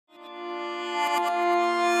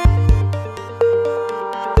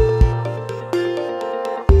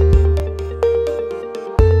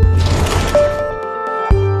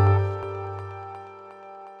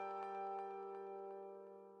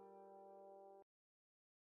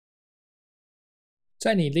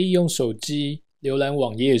在你利用手机浏览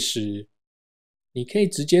网页时，你可以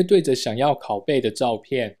直接对着想要拷贝的照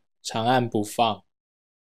片长按不放，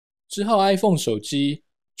之后 iPhone 手机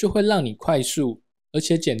就会让你快速而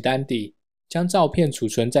且简单地将照片储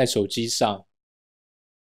存在手机上。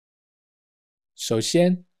首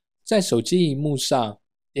先，在手机萤幕上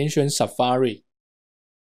点选 Safari，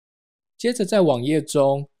 接着在网页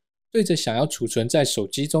中对着想要储存在手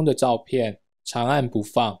机中的照片长按不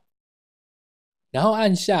放，然后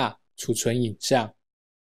按下储存影像，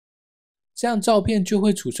这样照片就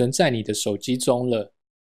会储存在你的手机中了。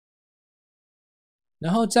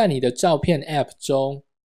然后在你的照片 App 中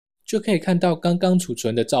就可以看到刚刚储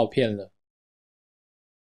存的照片了。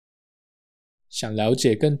想了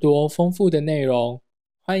解更多丰富的内容，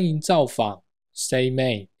欢迎造访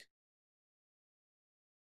SayMac。